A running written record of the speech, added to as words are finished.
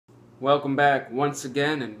Welcome back once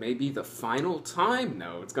again, and maybe the final time.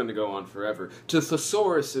 No, it's going to go on forever. To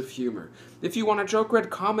Thesaurus of Humor. If you want a joke read,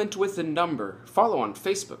 comment with the number. Follow on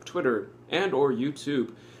Facebook, Twitter, and or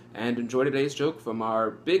YouTube. And enjoy today's joke from our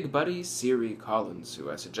big buddy Siri Collins, who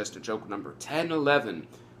has suggested joke number 1011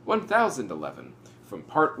 from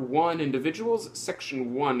Part 1 Individuals,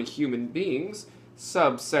 Section 1 Human Beings,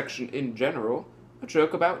 subsection In General, a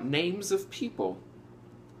joke about names of people.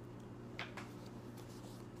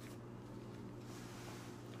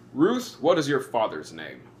 Ruth, what is your father's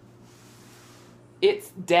name? It's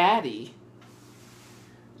Daddy.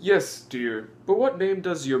 Yes, dear, but what name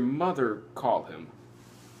does your mother call him?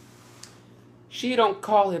 She don't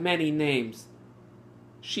call him any names.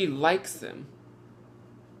 She likes him.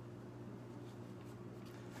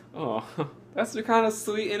 Oh, that's kind of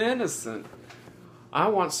sweet and innocent. I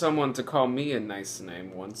want someone to call me a nice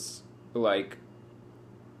name once. Like,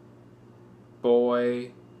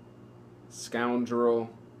 boy, scoundrel,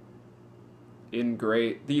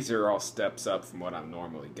 ingrate. These are all steps up from what I'm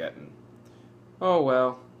normally getting. Oh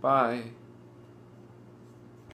well, bye.